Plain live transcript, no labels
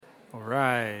All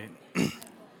right.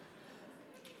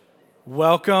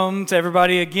 Welcome to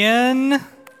everybody again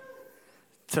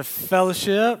to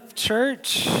Fellowship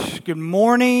Church. Good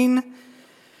morning.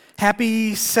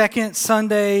 Happy second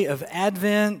Sunday of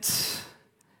Advent.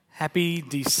 Happy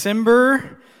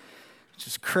December, which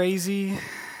is crazy.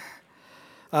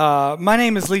 My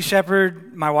name is Lee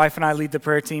Shepard. My wife and I lead the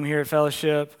prayer team here at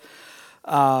Fellowship.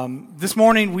 This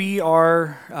morning we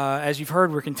are, as you've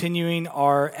heard, we're continuing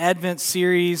our Advent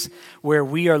series where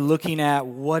we are looking at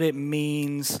what it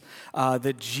means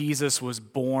that Jesus was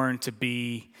born to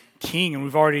be King. And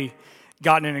we've already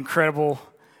gotten an incredible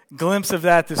glimpse of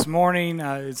that this morning.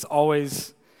 It's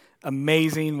always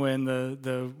amazing when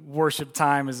the worship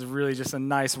time is really just a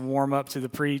nice warm-up to the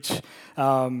preach.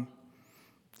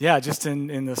 Just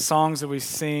in the songs that we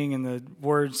sing and the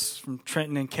words from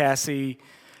Trenton and Cassie,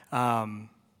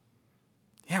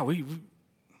 we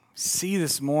see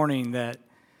this morning that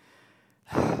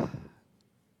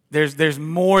there's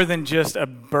more than just a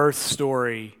birth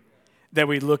story that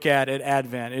we look at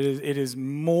Advent. It is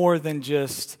more than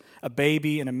just a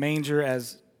baby in a manger,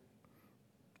 as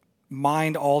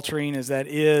mind-altering as that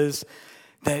is,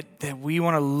 that we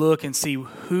want to look and see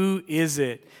who is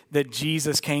it that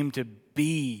Jesus came to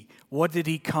be. What did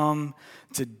he come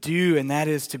to do? And that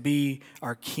is to be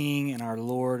our King and our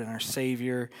Lord and our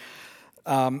Savior.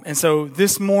 And so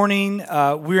this morning,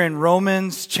 we're in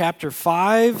Romans chapter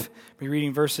 5. We're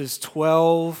reading verses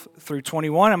 12 through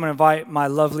 21. I'm going to invite my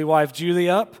lovely wife, Julie,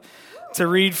 up to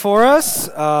read for us.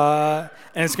 And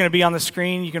it's going to be on the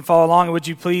screen. You can follow along. Would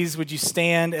you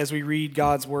stand as we read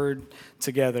God's word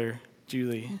together?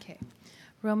 Julie. Okay.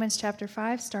 Romans chapter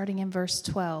 5, starting in verse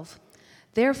 12.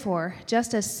 Therefore,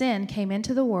 just as sin came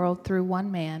into the world through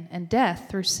one man, and death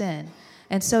through sin,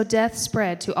 and so death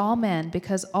spread to all men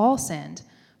because all sinned.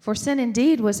 For sin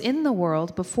indeed was in the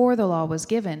world before the law was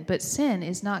given, but sin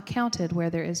is not counted where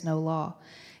there is no law.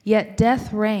 Yet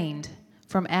death reigned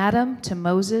from Adam to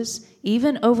Moses,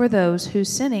 even over those whose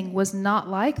sinning was not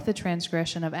like the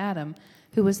transgression of Adam,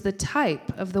 who was the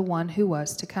type of the one who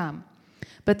was to come.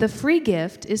 But the free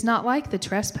gift is not like the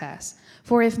trespass.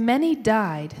 For if many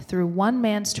died through one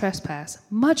man's trespass,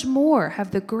 much more have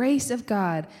the grace of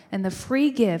God and the free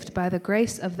gift by the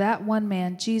grace of that one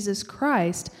man, Jesus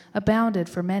Christ, abounded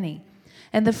for many.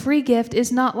 And the free gift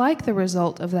is not like the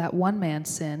result of that one man's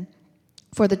sin.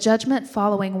 For the judgment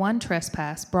following one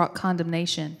trespass brought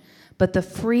condemnation, but the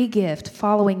free gift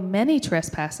following many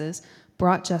trespasses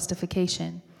brought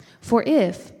justification. For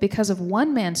if, because of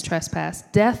one man's trespass,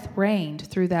 death reigned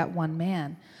through that one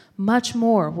man, much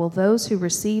more will those who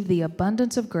receive the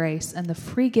abundance of grace and the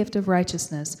free gift of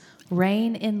righteousness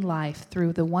reign in life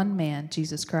through the one man,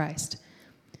 Jesus Christ.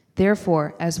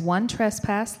 Therefore, as one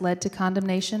trespass led to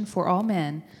condemnation for all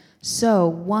men, so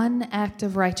one act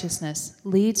of righteousness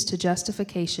leads to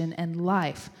justification and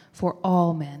life for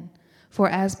all men. For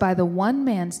as by the one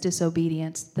man's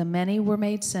disobedience the many were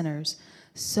made sinners,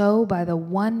 so by the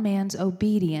one man's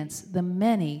obedience the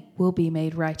many will be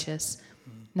made righteous.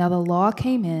 Now the law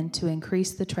came in to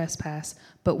increase the trespass,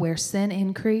 but where sin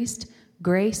increased,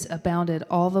 grace abounded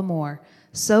all the more,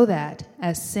 so that,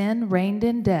 as sin reigned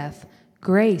in death,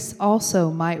 grace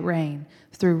also might reign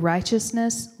through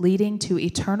righteousness leading to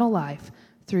eternal life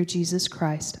through Jesus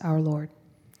Christ our Lord.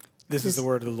 This is the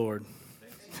word of the Lord.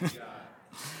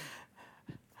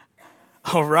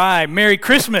 All right, Merry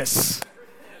Christmas,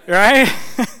 right?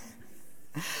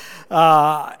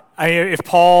 If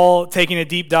Paul taking a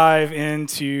deep dive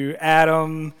into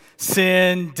Adam,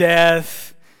 sin,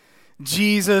 death,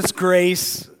 Jesus,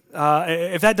 grace,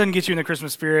 if that doesn't get you in the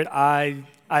Christmas spirit, I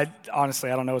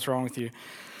honestly, I don't know what's wrong with you.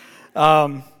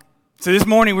 So this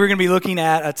morning we're going to be looking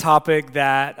at a topic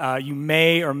that you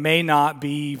may or may not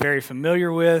be very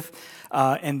familiar with,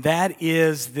 and that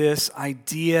is this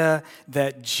idea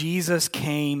that Jesus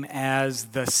came as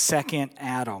the second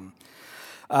Adam.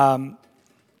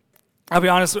 I'll be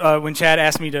honest, when Chad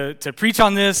asked me to preach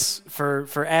on this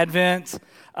for Advent,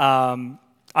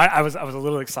 I was a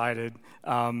little excited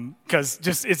because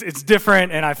just it's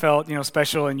different, and I felt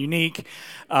special and unique.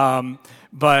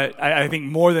 But I think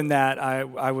more than that,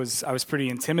 I was pretty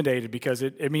intimidated because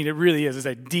it really is. It's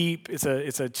a deep, it's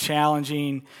a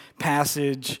challenging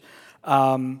passage,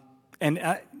 and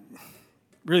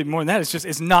really more than that,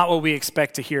 it's not what we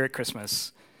expect to hear at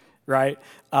Christmas, right?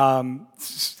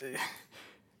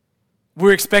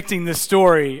 We're expecting the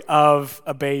story of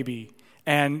a baby,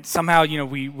 and somehow,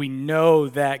 we know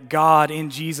that God in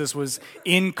Jesus was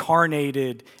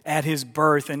incarnated at his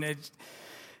birth, and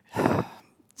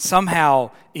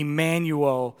somehow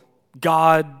Emmanuel,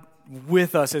 God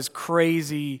with us, as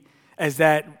crazy as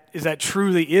that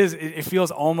truly is, it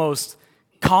feels almost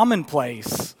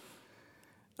commonplace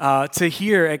to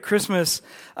hear at Christmas.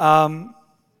 And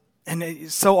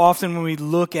so often when we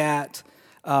look at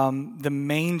the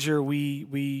manger,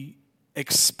 we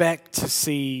expect to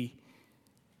see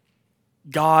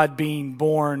God being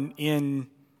born in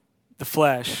the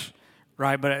flesh,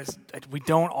 right? But we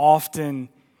don't often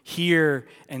hear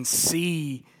and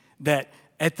see that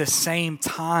at the same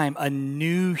time a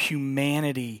new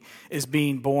humanity is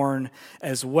being born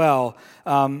as well.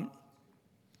 And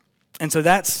so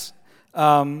that's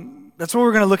what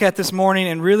we're going to look at this morning,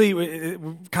 and really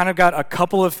we've kind of got a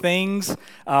couple of things.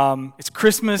 It's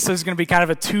Christmas, so it's going to be kind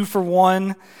of a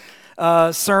 2-for-1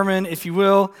 sermon, if you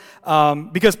will,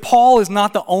 because Paul is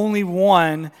not the only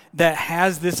one that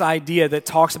has this idea, that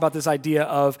talks about this idea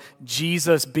of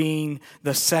Jesus being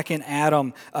the second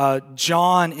Adam.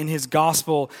 John in his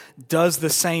gospel does the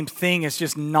same thing. It's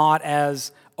just not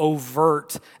as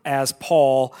overt as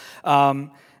Paul.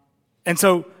 And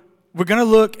so we're going to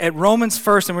look at Romans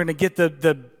first, and we're going to get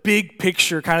the big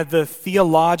picture, kind of the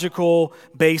theological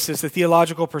basis, the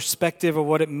theological perspective of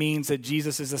what it means that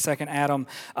Jesus is the second Adam.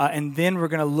 And then we're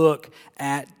going to look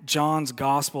at John's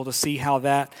gospel to see how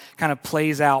that kind of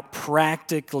plays out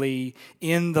practically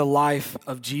in the life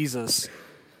of Jesus.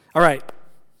 All right,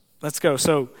 let's go.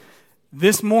 So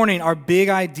this morning, our big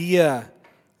idea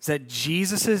is that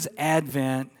Jesus'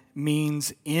 advent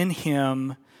means in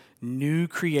him, new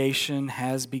creation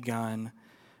has begun,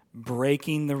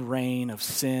 breaking the reign of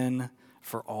sin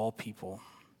for all people.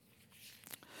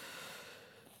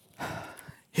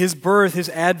 His birth, his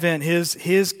advent,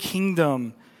 his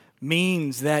kingdom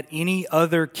means that any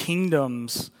other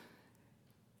kingdoms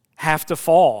have to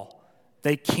fall.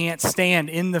 They can't stand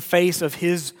in the face of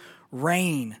his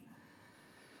reign.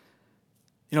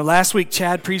 You know, last week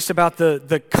Chad preached about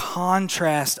the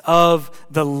contrast of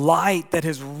the light that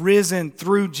has risen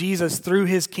through Jesus, through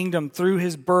his kingdom, through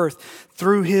his birth,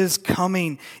 through his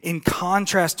coming, in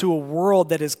contrast to a world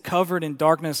that is covered in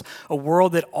darkness, a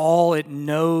world that all it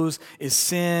knows is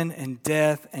sin and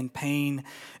death and pain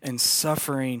and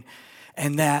suffering.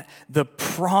 And that the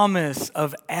promise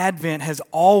of Advent has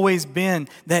always been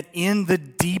that in the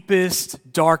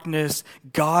deepest darkness,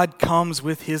 God comes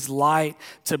with his light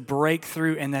to break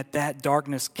through, and that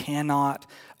darkness cannot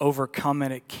overcome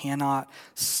it. It cannot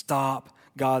stop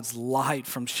God's light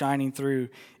from shining through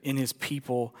in his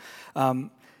people.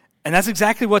 And that's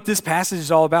exactly what this passage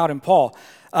is all about in Paul.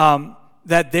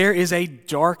 That there is a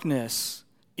darkness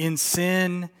in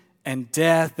sin and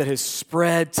death that has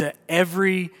spread to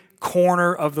every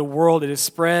corner of the world. It is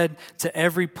spread to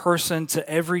every person, to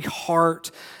every heart.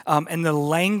 And the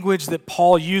language that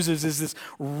Paul uses is this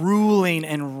ruling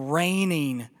and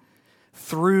reigning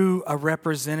through a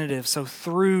representative. So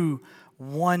through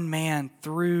one man,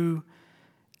 through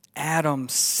Adam,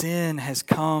 sin has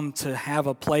come to have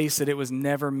a place that it was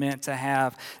never meant to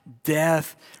have.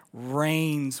 Death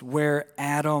reigns where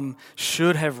Adam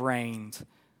should have reigned,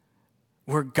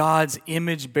 where God's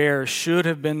image bearer should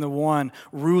have been the one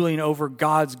ruling over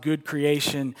God's good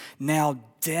creation. Now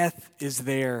death is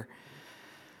there.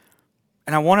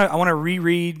 And I want to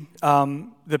reread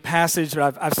the passage,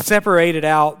 but I've separated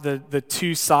out the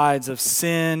two sides of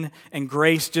sin and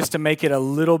grace just to make it a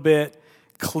little bit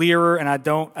clearer. And I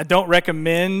don't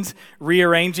recommend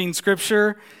rearranging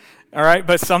Scripture, all right?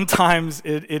 But sometimes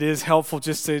it is helpful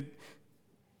just to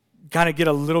kind of get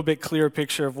a little bit clearer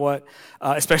picture of what,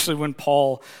 especially when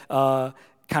Paul kind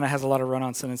of has a lot of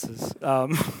run-on sentences.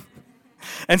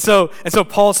 And so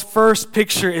Paul's first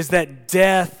picture is that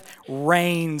death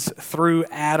reigns through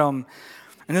Adam.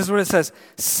 And this is what it says: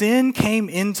 sin came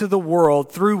into the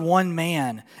world through one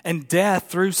man, and death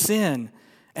through sin.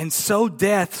 And so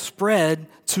death spread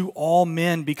to all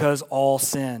men because all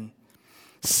sin.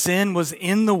 Sin was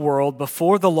in the world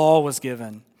before the law was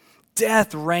given.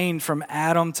 Death reigned from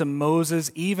Adam to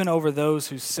Moses, even over those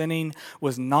whose sinning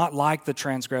was not like the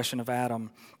transgression of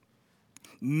Adam.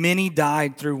 Many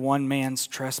died through one man's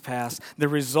trespass, the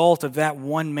result of that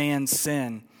one man's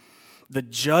sin. The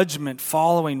judgment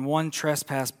following one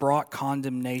trespass brought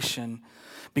condemnation.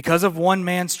 Because of one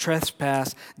man's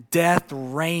trespass, death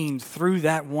reigned through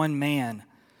that one man.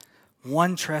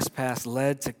 One trespass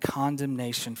led to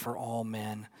condemnation for all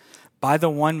men. By the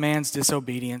one man's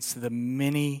disobedience, the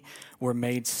many were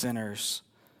made sinners.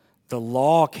 The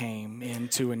law came in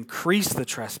to increase the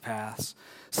trespass,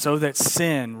 so that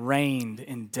sin reigned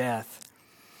in death.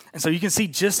 And so you can see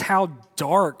just how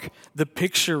dark the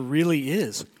picture really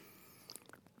is.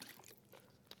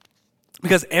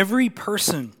 Because every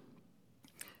person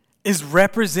is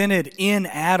represented in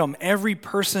Adam. Every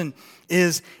person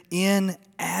is in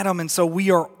Adam. And so we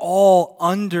are all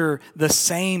under the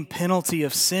same penalty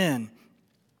of sin.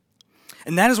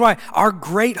 And that is why our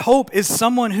great hope is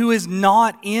someone who is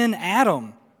not in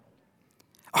Adam.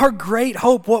 Our great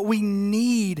hope, what we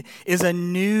need is a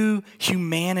new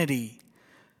humanity.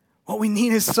 What we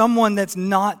need is someone that's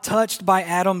not touched by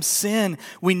Adam's sin.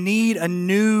 We need a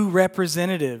new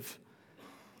representative.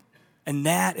 And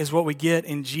that is what we get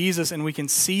in Jesus, and we can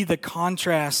see the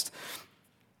contrast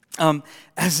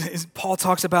as Paul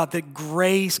talks about that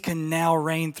grace can now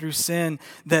reign through sin,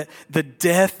 that the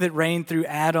death that reigned through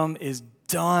Adam is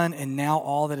done, and now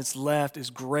all that is left is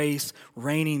grace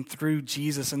reigning through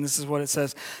Jesus. And this is what it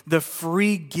says: the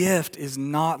free gift is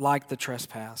not like the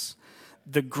trespass.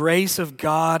 The grace of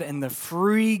God and the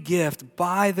free gift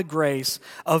by the grace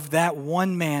of that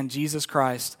one man, Jesus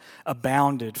Christ,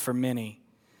 abounded for many.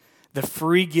 The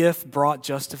free gift brought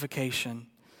justification.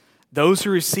 Those who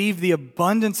receive the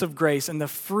abundance of grace and the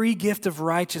free gift of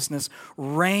righteousness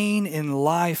reign in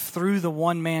life through the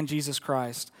one man, Jesus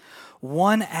Christ.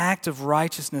 One act of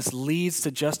righteousness leads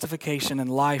to justification and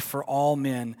life for all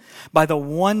men. By the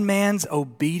one man's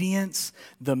obedience,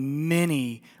 the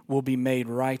many will be made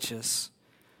righteous.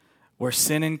 Where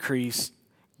sin increased,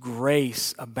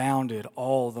 grace abounded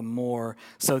all the more,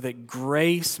 so that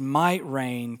grace might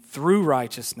reign through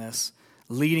righteousness,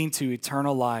 leading to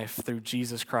eternal life through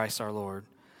Jesus Christ our Lord.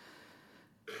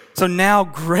 So now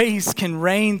grace can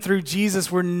reign through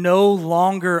Jesus. We're no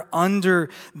longer under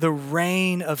the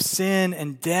reign of sin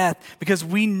and death because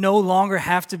we no longer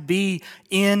have to be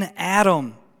in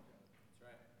Adam.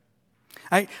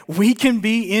 We can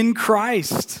be in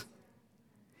Christ.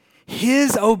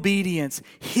 His obedience,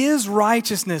 His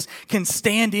righteousness can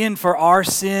stand in for our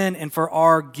sin and for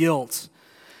our guilt.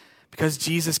 Because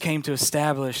Jesus came to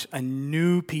establish a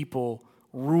new people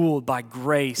ruled by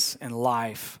grace and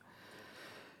life.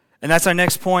 And that's our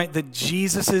next point, that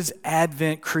Jesus'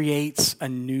 advent creates a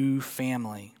new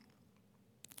family.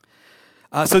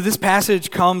 So this passage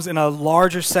comes in a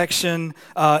larger section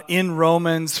in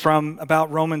Romans, from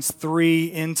about Romans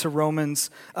 3 into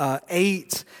Romans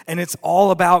 8. And it's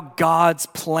all about God's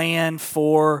plan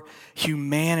for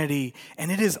humanity.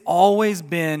 And it has always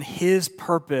been His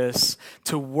purpose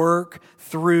to work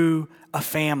through a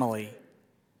family.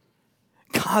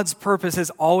 God's purpose has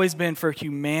always been for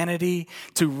humanity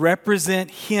to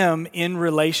represent Him in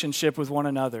relationship with one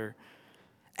another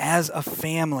as a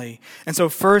family. And so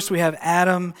first we have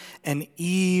Adam and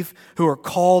Eve who are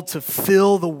called to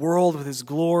fill the world with His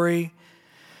glory.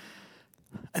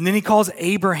 And then He calls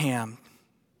Abraham.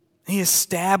 He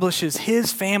establishes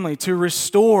his family to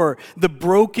restore the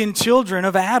broken children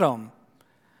of Adam.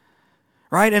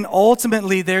 Right? And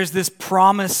ultimately there's this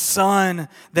promised son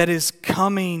that is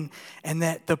coming, and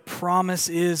that the promise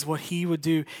is what He would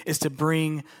do is to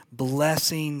bring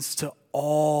blessings to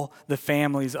all the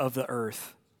families of the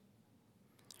earth.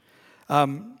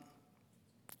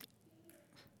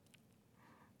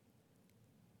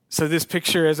 So this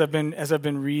picture, as I've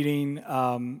been reading,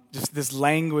 just this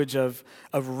language of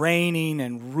reigning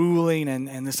and ruling,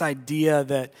 and this idea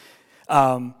that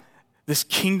this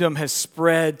kingdom has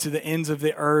spread to the ends of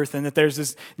the earth, and that there's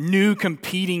this new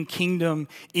competing kingdom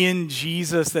in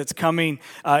Jesus that's coming.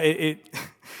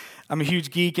 I'm a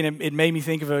huge geek, and it made me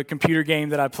think of a computer game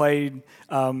that I played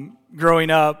growing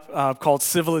up called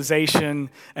Civilization.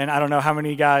 And I don't know how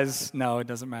many guys. No, it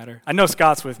doesn't matter. I know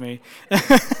Scott's with me.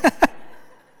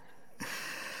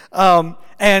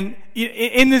 And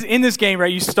in this game,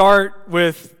 right, you start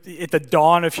with at the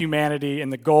dawn of humanity,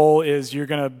 and the goal is you're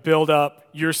going to build up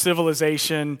your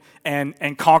civilization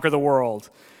and conquer the world.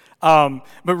 But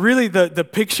really, the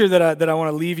picture that I want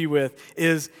to leave you with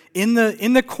is in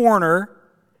the corner.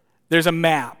 There's a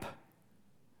map.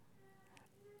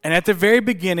 And at the very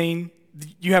beginning,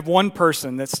 you have one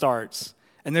person that starts.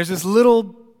 And there's this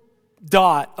little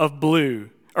dot of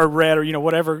blue or red or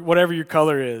whatever your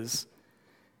color is.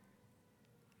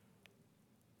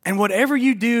 And whatever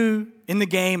you do in the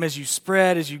game, as you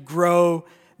spread, as you grow,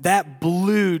 that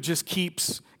blue just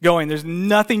keeps going. There's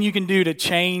nothing you can do to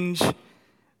change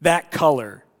that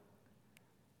color.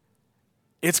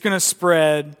 It's going to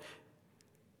spread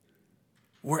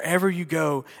wherever you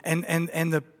go. And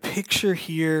the picture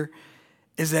here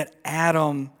is that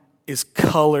Adam is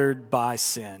colored by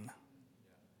sin.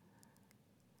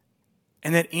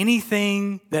 And that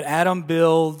anything that Adam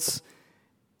builds,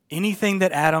 anything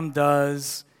that Adam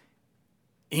does,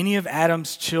 any of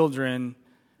Adam's children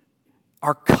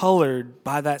are colored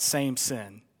by that same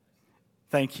sin.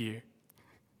 Thank you.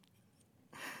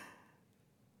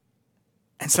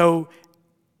 And so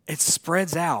it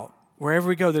spreads out. Wherever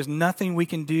we go, there's nothing we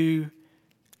can do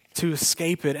to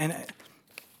escape it. And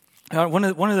one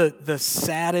of the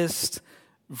saddest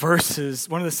verses,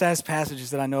 one of the saddest passages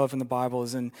that I know of in the Bible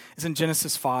is in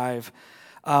Genesis 5.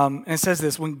 And it says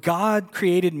this: when God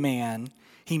created man,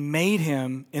 he made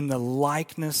him in the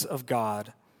likeness of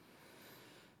God.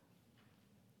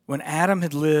 When Adam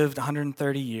had lived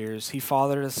 130 years, he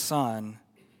fathered a son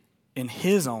in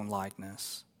his own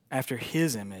likeness, after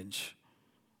his image,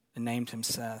 and named him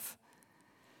Seth.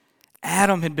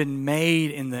 Adam had been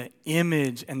made in the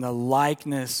image and the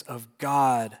likeness of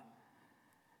God.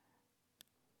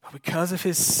 But because of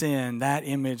his sin, that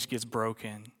image gets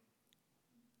broken.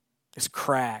 It's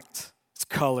cracked, it's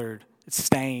colored, it's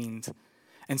stained.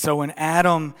 And so when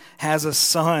Adam has a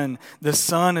son, the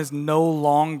son is no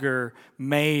longer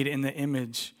made in the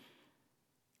image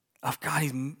of God.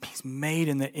 He's made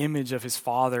in the image of his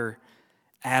father,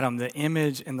 Adam. The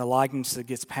image and the likeness that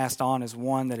gets passed on is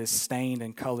one that is stained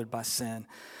and colored by sin.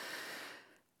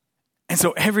 And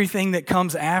so everything that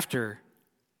comes after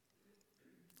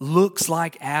looks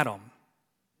like Adam.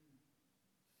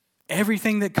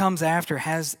 Everything that comes after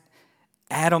has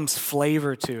Adam's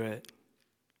flavor to it.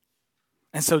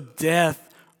 And so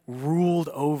death ruled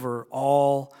over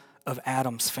all of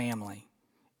Adam's family.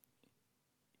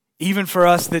 Even for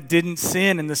us that didn't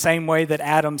sin in the same way that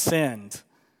Adam sinned.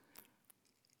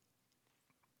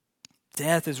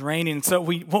 Death is reigning. So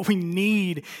what we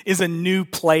need is a new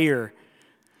player.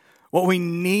 What we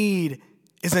need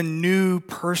is a new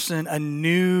person, a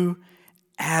new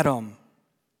Adam.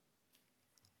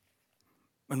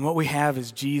 And what we have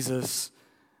is Jesus,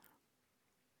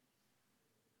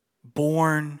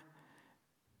 born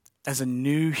as a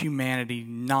new humanity,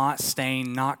 not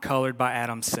stained, not colored by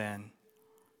Adam's sin.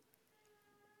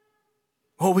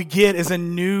 What we get is a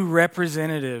new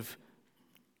representative.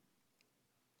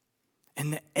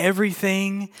 And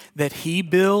everything that he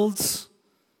builds,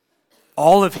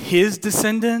 all of his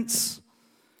descendants,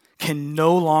 can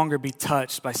no longer be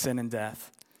touched by sin and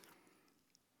death.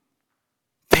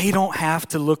 They don't have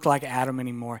to look like Adam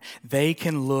anymore. They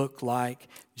can look like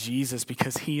Jesus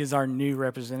because he is our new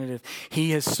representative.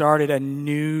 He has started a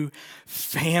new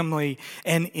family.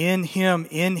 And in him,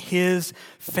 in his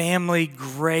family,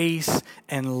 grace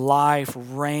and life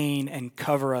reign and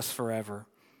cover us forever.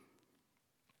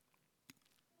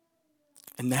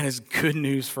 And that is good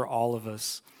news for all of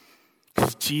us.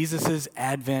 Because Jesus'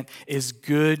 advent is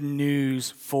good news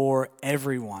for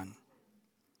everyone.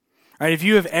 Right, if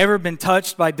you have ever been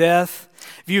touched by death,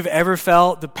 if you've ever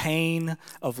felt the pain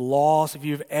of loss, if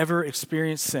you've ever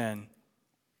experienced sin,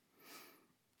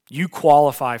 you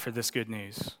qualify for this good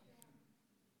news.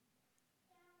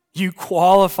 You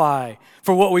qualify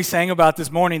for what we sang about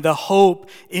this morning, the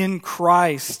hope in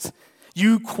Christ.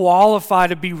 You qualify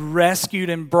to be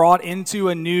rescued and brought into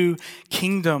a new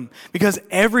kingdom because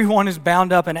everyone is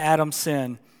bound up in Adam's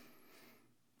sin.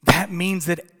 That means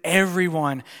that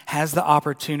everyone has the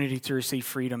opportunity to receive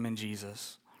freedom in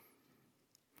Jesus.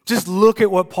 Just look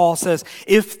at what Paul says.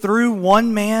 If through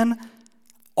one man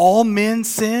all men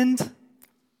sinned,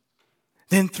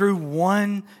 then through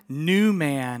one new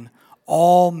man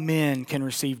all men can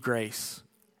receive grace.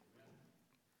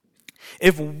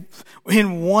 If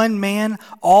in one man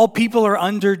all people are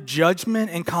under judgment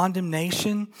and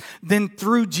condemnation, then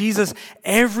through Jesus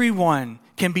everyone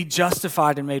can be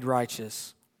justified and made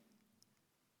righteous.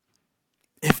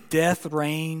 If death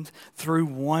reigned through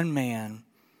one man,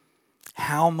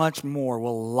 how much more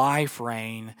will life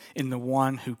reign in the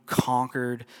one who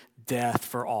conquered death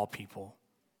for all people?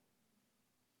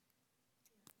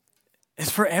 It's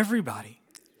for everybody.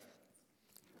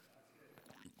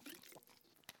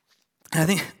 And I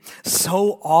think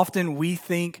so often we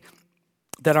think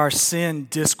that our sin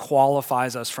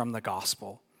disqualifies us from the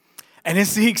gospel. And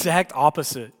it's the exact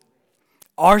opposite.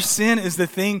 Our sin is the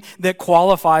thing that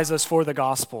qualifies us for the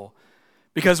gospel.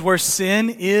 Because where sin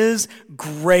is,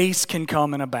 grace can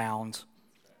come and abound.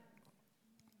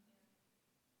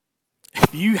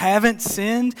 If you haven't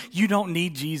sinned, you don't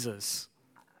need Jesus.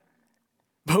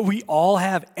 But we all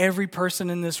have, every person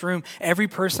in this room, every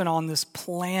person on this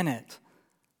planet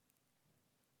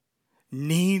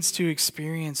needs to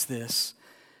experience this.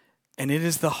 And it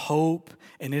is the hope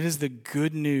and it is the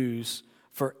good news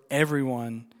for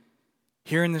everyone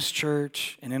here in this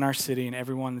church and in our city and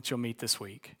everyone that you'll meet this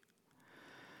week.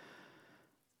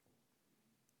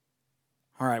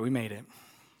 All right, we made it.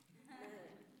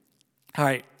 All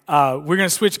right, we're going to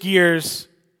switch gears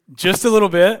just a little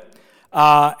bit,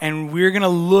 and we're going to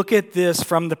look at this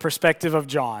from the perspective of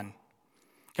John.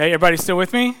 Okay, everybody still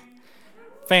with me?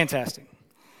 Fantastic.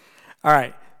 All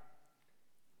right.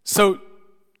 So,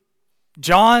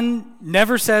 John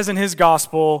never says in his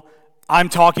gospel, I'm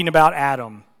talking about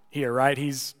Adam here, right?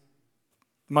 He's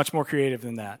much more creative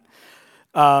than that.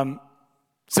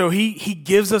 So he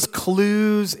gives us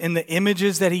clues in the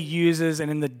images that he uses and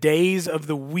in the days of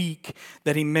the week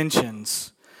that he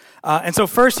mentions. And so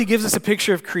first he gives us a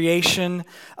picture of creation.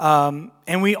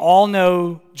 And we all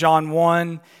know John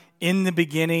 1, in the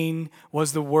beginning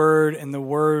was the Word, and the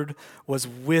Word was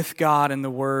with God, and the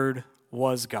Word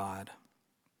was God.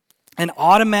 And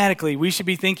automatically we should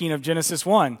be thinking of Genesis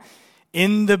 1.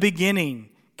 In the beginning,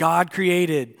 God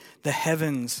created the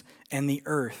heavens and the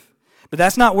earth. But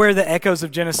that's not where the echoes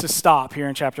of Genesis stop here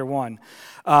in chapter 1.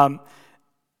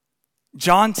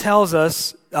 John tells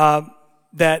us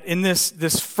that in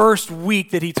this first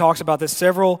week that he talks about, that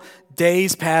several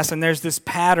days pass, and there's this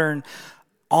pattern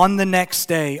on the next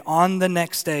day, on the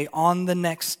next day, on the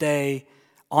next day,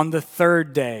 on the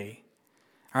third day.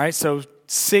 All right, so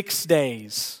 6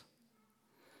 days.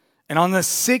 And on the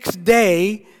sixth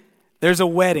day, there's a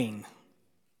wedding.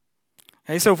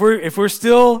 Okay, so if we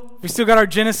still got our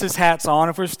Genesis hats on,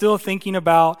 if we're still thinking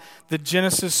about the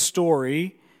Genesis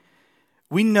story,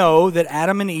 we know that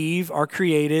Adam and Eve are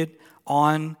created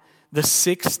on the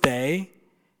sixth day,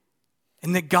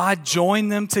 and that God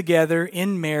joined them together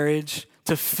in marriage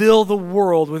to fill the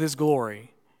world with his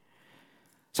glory.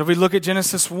 So if we look at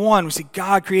Genesis 1, we see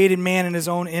God created man in his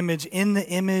own image. In the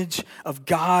image of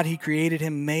God, he created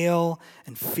him, male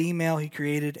and female he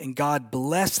created, and God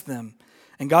blessed them.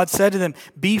 And God said to them,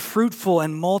 be fruitful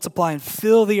and multiply and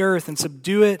fill the earth and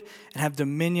subdue it and have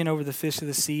dominion over the fish of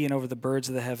the sea and over the birds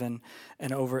of the heaven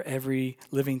and over every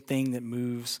living thing that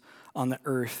moves on the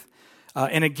earth.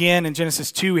 And again, in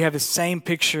Genesis 2, we have the same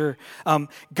picture.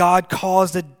 God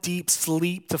caused a deep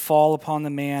sleep to fall upon the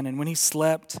man, and when he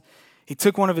slept, he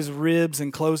took one of his ribs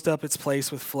and closed up its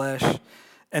place with flesh.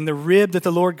 And the rib that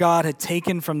the Lord God had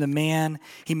taken from the man,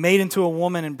 he made into a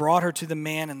woman and brought her to the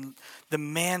man. And the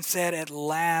man said, at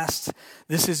last,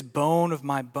 this is bone of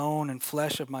my bone and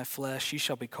flesh of my flesh. She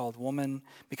shall be called woman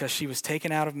because she was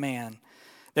taken out of man.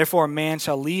 Therefore a man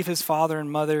shall leave his father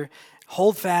and mother,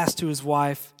 hold fast to his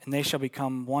wife, and they shall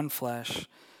become one flesh.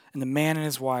 And the man and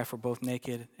his wife were both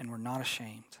naked and were not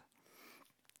ashamed.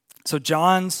 So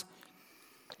John's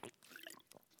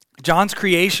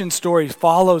creation story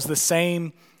follows the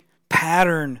same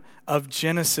pattern of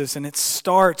Genesis, and it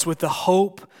starts with the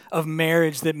hope of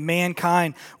marriage that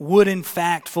mankind would in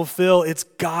fact fulfill its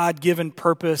God-given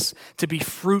purpose to be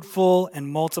fruitful and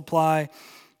multiply,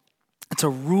 to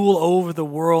rule over the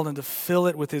world and to fill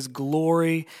it with his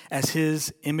glory as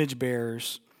his image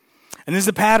bearers. And this is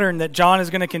a pattern that John is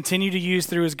going to continue to use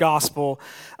through his gospel.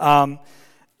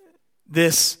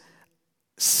 This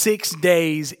 6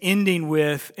 days ending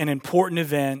with an important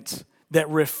event that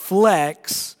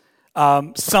reflects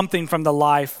something from the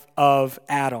life of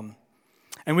Adam.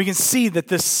 And we can see that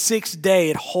this sixth day,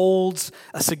 it holds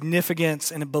a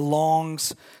significance, and it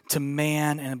belongs to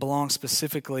man, and it belongs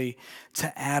specifically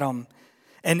to Adam.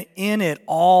 And in it,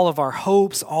 all of our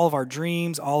hopes, all of our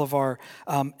dreams, all of our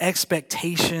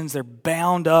expectations, they're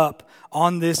bound up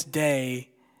on this day.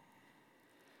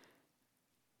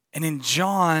 And in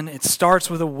John, it starts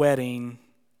with a wedding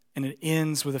and it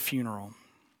ends with a funeral.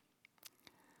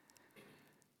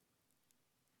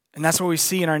 And that's what we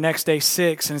see in our next day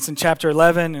 6, and it's in chapter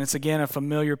 11, and it's again a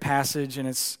familiar passage, and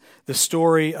it's the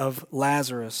story of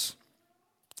Lazarus.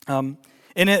 In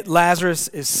it, Lazarus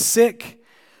is sick,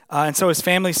 and so his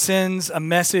family sends a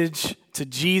message to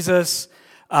Jesus,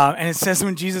 and it says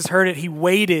when Jesus heard it, he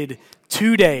waited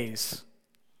 2 days.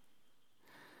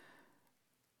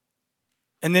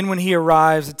 And then when he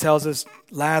arrives, it tells us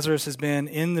Lazarus has been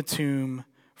in the tomb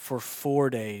for 4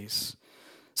 days.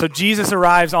 So Jesus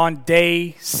arrives on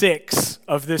day 6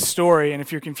 of this story, and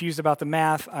if you're confused about the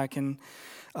math, I can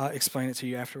explain it to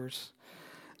you afterwards.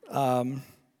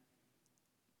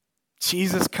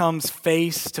 Jesus comes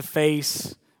face to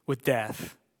face with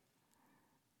death.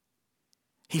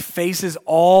 He faces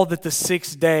all that the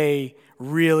 6th day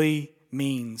really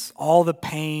means, all the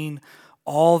pain,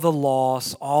 all the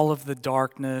loss, all of the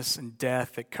darkness and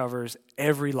death that covers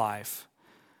every life.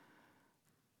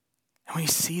 And when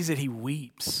he sees it, he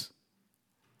weeps.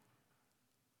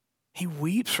 He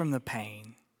weeps from the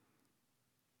pain,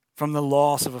 from the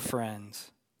loss of a friend,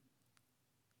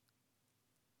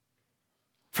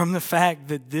 from the fact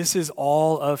that this is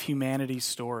all of humanity's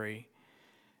story,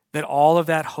 that all of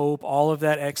that hope, all of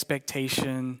that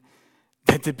expectation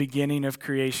that the beginning of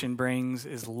creation brings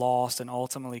is lost and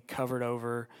ultimately covered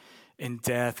over in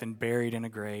death and buried in a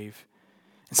grave.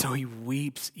 And so he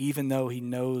weeps even though he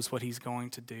knows what he's going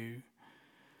to do.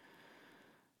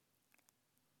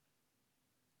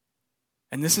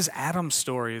 And this is Adam's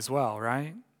story as well,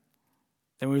 right?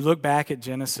 Then we look back at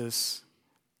Genesis.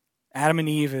 Adam and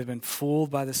Eve have been fooled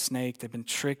by the snake. They've been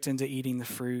tricked into eating the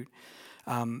fruit.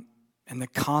 And the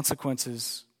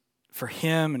consequences for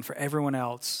him and for everyone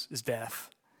else is death.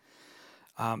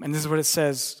 And this is what it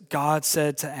says. God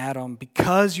said to Adam,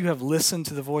 because you have listened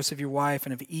to the voice of your wife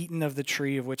and have eaten of the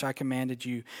tree of which I commanded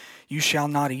you, you shall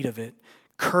not eat of it.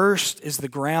 Cursed is the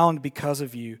ground because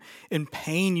of you. In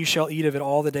pain you shall eat of it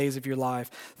all the days of your life.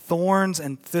 Thorns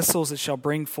and thistles it shall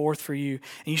bring forth for you,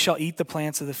 and you shall eat the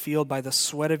plants of the field. By the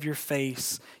sweat of your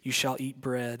face you shall eat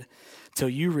bread, till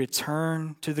you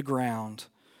return to the ground.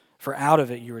 For out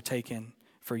of it you were taken.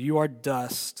 For you are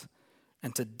dust,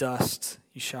 and to dust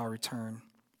you shall return.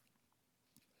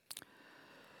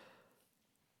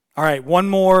 All right, one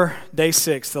more, day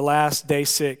 6, the last day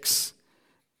 6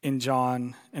 in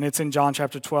John, and it's in John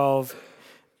chapter 12,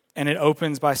 and it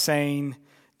opens by saying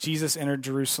Jesus entered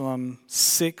Jerusalem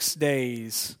 6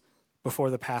 days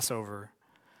before the Passover.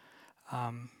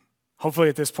 Hopefully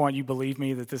at this point you believe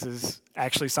me that this is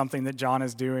actually something that John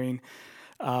is doing.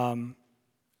 And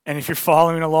if you're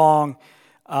following along,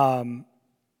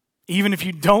 even if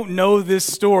you don't know this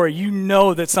story, you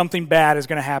know that something bad is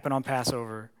going to happen on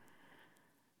Passover.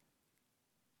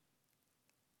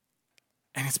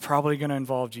 And it's probably going to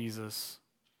involve Jesus.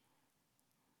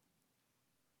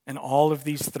 And all of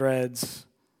these threads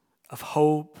of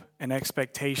hope and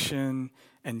expectation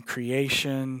and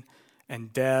creation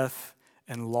and death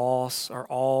and loss are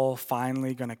all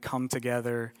finally going to come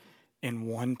together in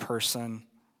one person.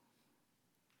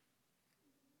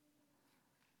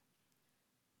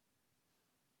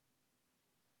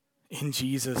 In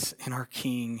Jesus, in our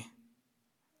King.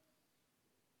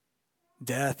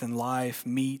 Death and life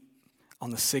meet on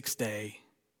the 6th day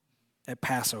at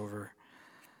Passover.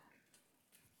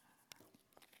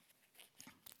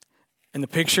 And the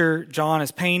picture John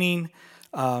is painting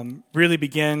really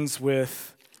begins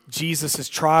with Jesus'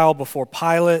 trial before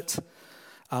Pilate.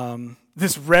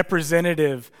 This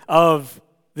representative of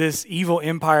this evil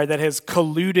empire that has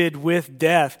colluded with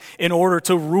death in order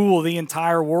to rule the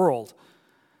entire world.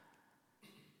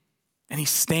 And he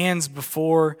stands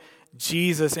before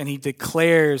Jesus and he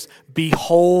declares,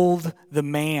 "Behold the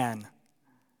man."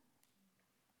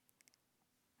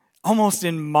 Almost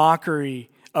in mockery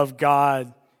of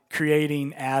God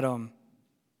creating Adam.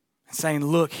 Saying,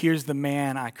 look, here's the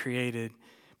man I created.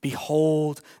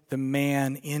 Behold the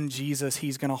man in Jesus.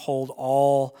 He's going to hold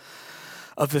all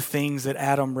of the things that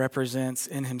Adam represents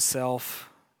in himself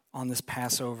on this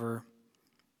Passover.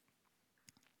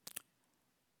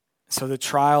 So the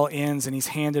trial ends and he's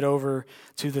handed over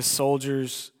to the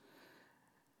soldiers.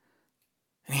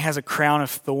 And he has a crown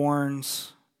of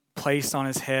thorns placed on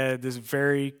his head, this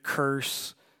very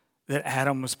curse that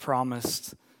Adam was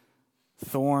promised.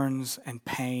 Thorns and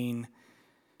pain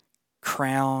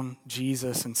crown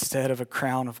Jesus instead of a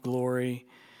crown of glory.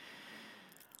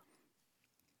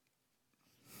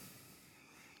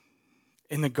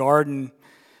 In the garden,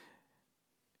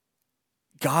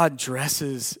 God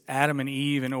dresses Adam and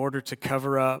Eve in order to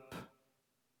cover up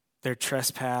their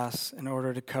trespass, in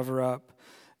order to cover up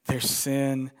their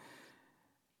sin.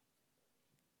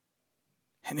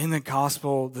 And in the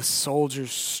gospel, the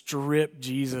soldiers strip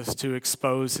Jesus to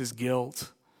expose his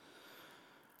guilt.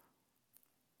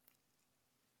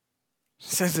 It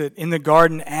says that in the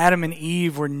garden, Adam and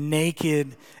Eve were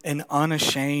naked and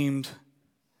unashamed.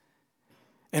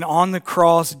 And on the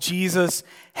cross, Jesus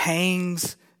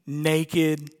hangs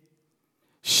naked,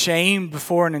 shamed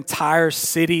before an entire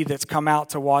city that's come out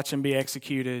to watch him be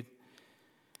executed.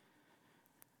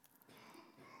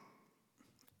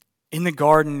 In the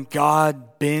garden,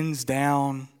 God bends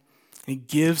down and he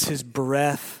gives his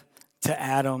breath to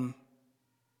Adam.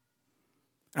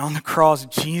 And on the cross,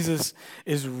 Jesus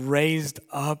is raised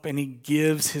up and he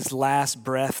gives his last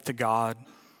breath to God.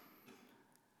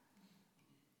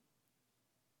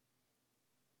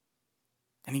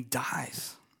 And he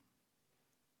dies.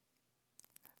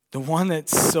 The one that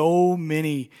so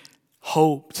many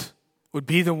hoped would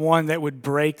be the one that would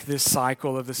break this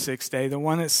cycle of the 6th day. The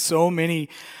one that so many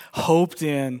hoped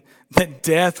in, that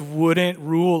death wouldn't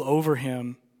rule over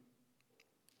him.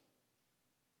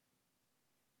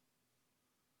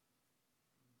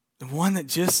 The one that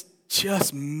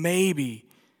just maybe,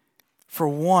 for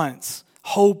once,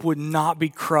 hope would not be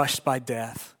crushed by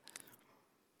death.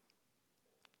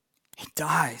 He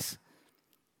dies,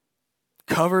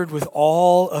 covered with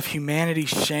all of humanity's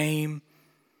shame,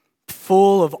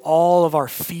 full of all of our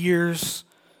fears,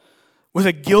 with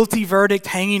a guilty verdict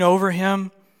hanging over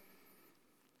him.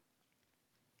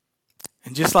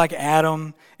 And just like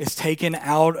Adam is taken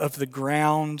out of the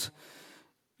ground,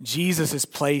 Jesus is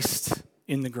placed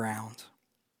in the ground.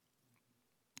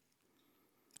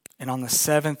 And on the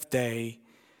 7th day,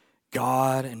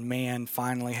 God and man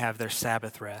finally have their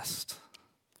Sabbath rest.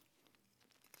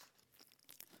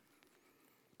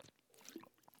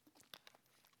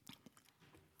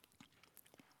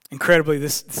 Incredibly,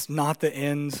 this is not the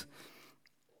end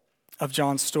of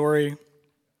John's story.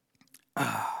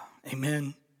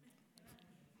 Amen.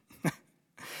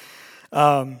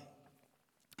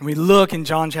 We look in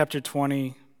John chapter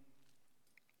 20.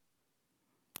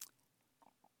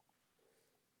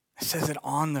 It says that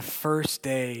on the first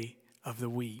day of the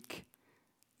week,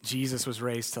 Jesus was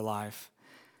raised to life.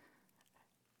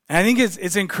 And I think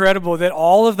it's incredible that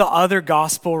all of the other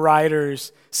gospel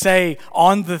writers say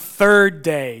on the third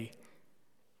day,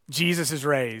 Jesus is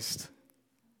raised.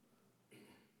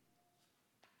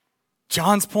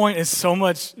 John's point is so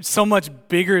much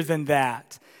bigger than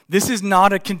that. This is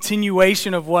not a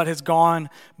continuation of what has gone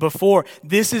before.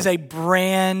 This is a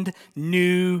brand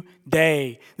new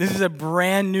day. This is a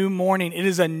brand new morning. It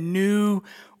is a new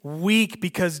week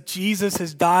because Jesus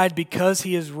has died, because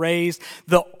he is raised.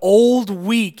 The old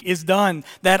week is done.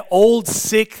 That old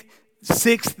sixth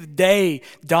day,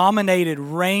 dominated,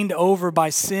 reigned over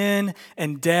by sin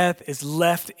and death, is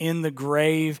left in the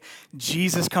grave.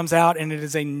 Jesus comes out and it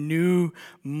is a new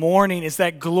morning. It's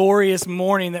that glorious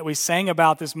morning that we sang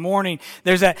about this morning.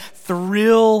 There's that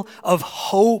thrill of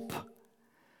hope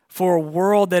for a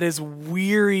world that is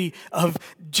weary of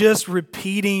just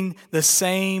repeating the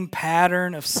same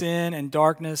pattern of sin and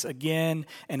darkness again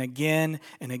and again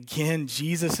and again.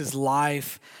 Jesus'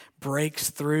 life breaks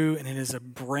through, and it is a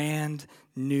brand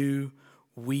new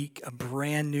week, a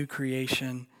brand new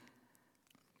creation.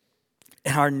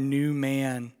 And our new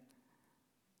man,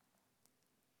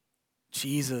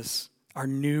 Jesus, our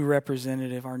new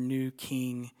representative, our new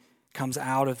king, comes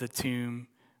out of the tomb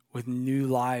with new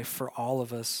life for all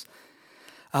of us.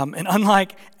 And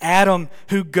unlike Adam,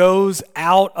 who goes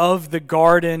out of the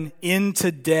garden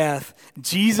into death,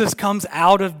 Jesus comes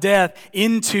out of death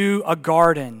into a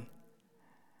garden.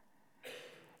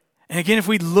 And again, if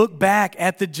we look back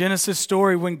at the Genesis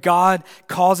story, when God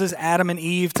causes Adam and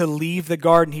Eve to leave the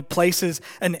garden, he places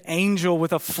an angel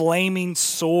with a flaming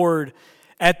sword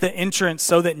at the entrance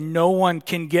so that no one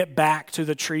can get back to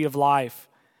the tree of life.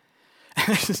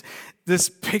 This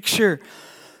picture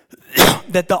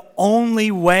that the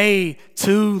only way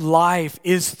to life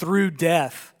is through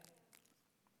death.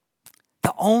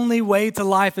 The only way to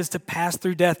life is to pass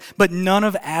through death, but none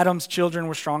of Adam's children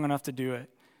were strong enough to do it.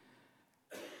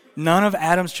 None of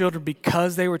Adam's children,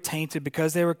 because they were tainted,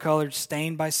 because they were colored,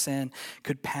 stained by sin,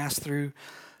 could pass through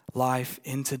life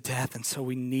into death. And so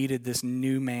we needed this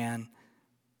new man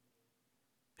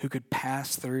who could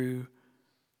pass through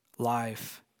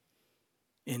life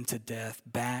into death,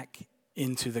 back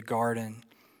into the garden.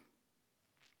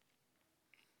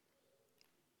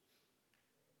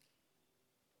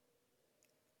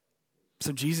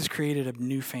 So Jesus created a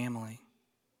new family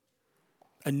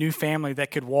that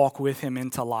could walk with him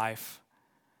into life.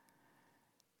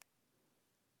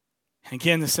 And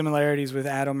again, the similarities with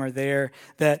Adam are there,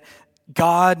 that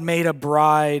God made a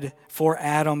bride for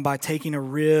Adam by taking a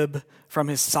rib from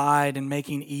his side and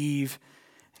making Eve.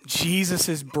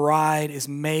 Jesus' bride is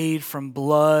made from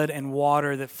blood and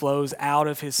water that flows out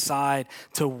of his side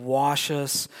to wash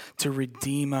us, to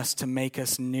redeem us, to make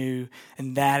us new.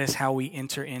 And that is how we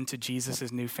enter into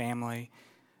Jesus' new family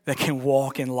that can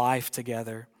walk in life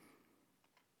together.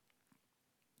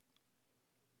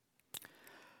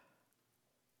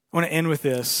 I want to end with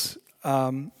this.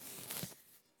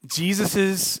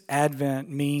 Jesus' advent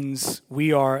means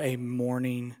we are a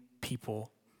mourning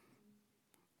people.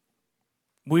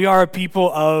 We are a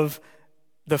people of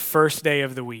the first day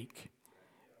of the week.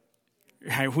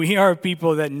 Right? We are a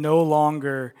people that no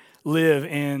longer live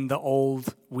in the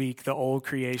old week, the old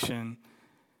creation.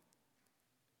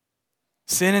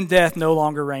 Sin and death no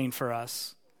longer reign for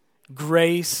us.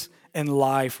 Grace and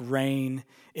life reign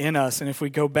in us. And if we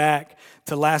go back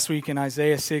to last week in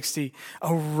Isaiah 60,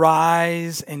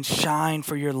 arise and shine,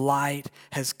 for your light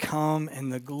has come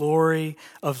and the glory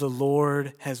of the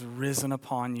Lord has risen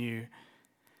upon you.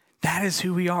 That is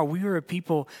who we are. We are a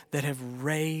people that have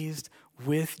raised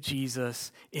with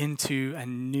Jesus into a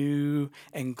new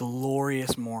and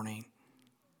glorious morning.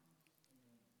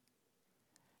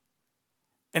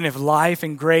 And if life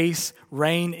and grace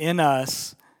reign in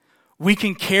us, we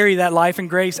can carry that life and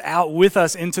grace out with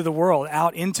us into the world,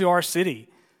 out into our city.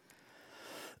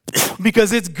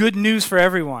 Because it's good news for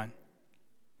everyone.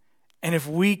 And if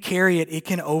we carry it, it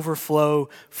can overflow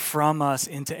from us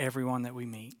into everyone that we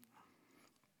meet.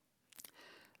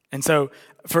 And so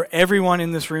for everyone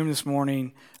in this room this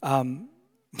morning,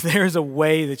 there's a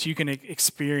way that you can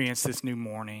experience this new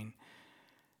morning.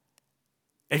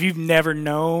 If you've never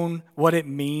known what it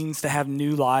means to have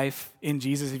new life in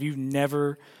Jesus, if you've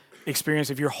never experienced,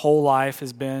 if your whole life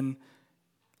has been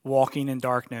walking in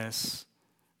darkness,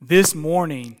 this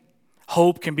morning,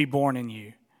 Hope can be born in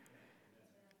you.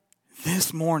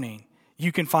 This morning,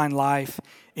 you can find life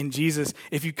in Jesus.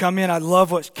 If you come in, I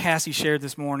love what Cassie shared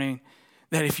this morning,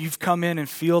 that if you've come in and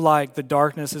feel like the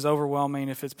darkness is overwhelming,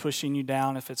 if it's pushing you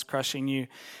down, if it's crushing you,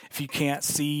 if you can't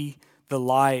see the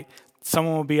light,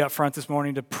 someone will be up front this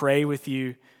morning to pray with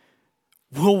you.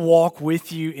 We'll walk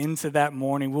with you into that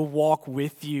morning. We'll walk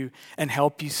with you and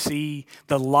help you see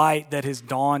the light that has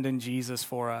dawned in Jesus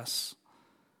for us.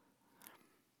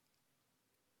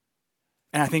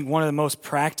 And I think one of the most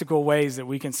practical ways that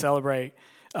we can celebrate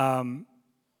the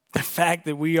fact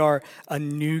that we are a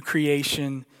new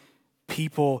creation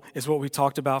people is what we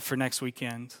talked about for next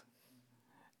weekend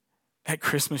at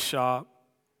Christmas Shop.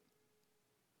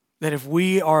 That if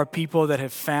we are a people that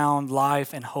have found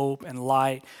life and hope and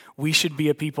light, we should be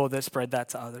a people that spread that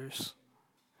to others.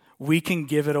 We can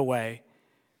give it away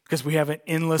because we have an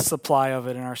endless supply of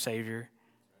it in our Savior.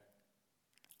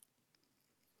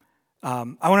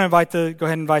 I want to go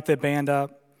ahead and invite the band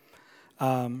up.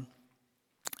 I'm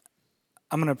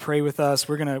going to pray with us.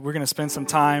 We're going to spend some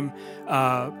time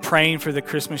praying for the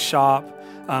Christmas Shop.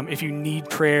 If you need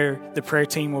prayer, the prayer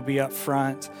team will be up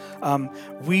front.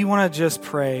 We want to just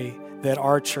pray that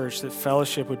our church, that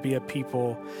Fellowship, would be a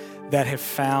people that have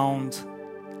found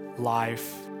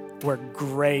life, where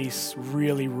grace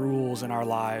really rules in our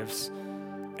lives,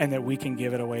 and that we can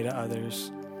give it away to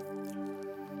others.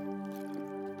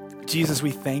 Jesus,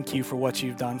 we thank you for what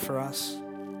you've done for us.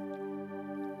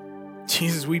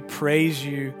 Jesus, we praise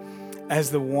you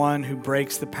as the one who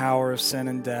breaks the power of sin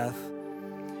and death.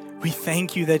 We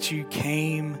thank you that you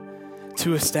came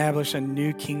to establish a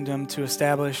new kingdom, to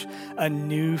establish a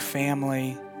new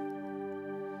family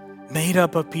made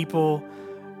up of people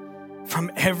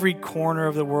from every corner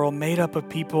of the world, made up of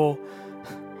people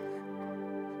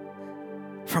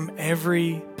from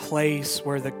every place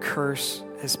where the curse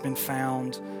has been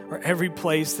found, or every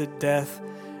place that death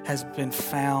has been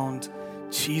found.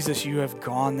 Jesus, you have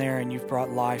gone there and you've brought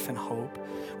life and hope.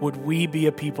 Would we be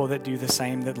a people that do the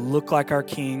same, that look like our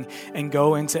King and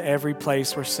go into every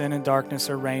place where sin and darkness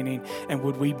are reigning? And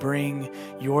would we bring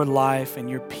your life and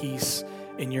your peace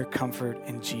and your comfort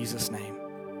in Jesus' name?